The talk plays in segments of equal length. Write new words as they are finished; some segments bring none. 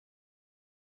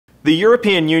The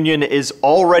European Union is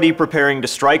already preparing to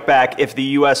strike back if the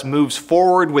US moves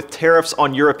forward with tariffs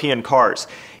on European cars.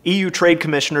 EU Trade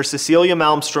Commissioner Cecilia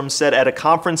Malmström said at a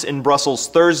conference in Brussels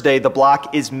Thursday the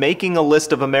bloc is making a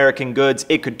list of American goods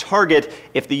it could target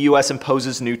if the US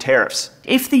imposes new tariffs.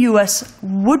 If the US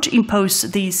would impose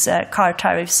these car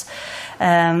tariffs,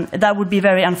 that would be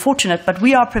very unfortunate, but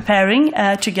we are preparing,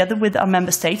 together with our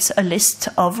member states, a list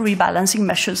of rebalancing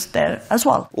measures there as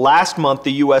well. Last month,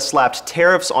 the US slapped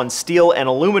tariffs on steel and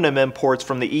aluminum imports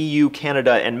from the EU,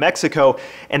 Canada, and Mexico,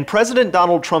 and President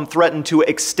Donald Trump threatened to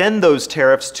extend those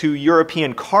tariffs to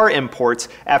European car imports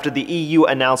after the EU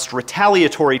announced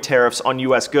retaliatory tariffs on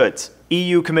US goods.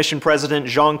 EU Commission President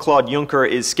Jean-Claude Juncker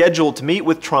is scheduled to meet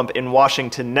with Trump in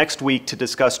Washington next week to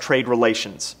discuss trade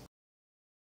relations.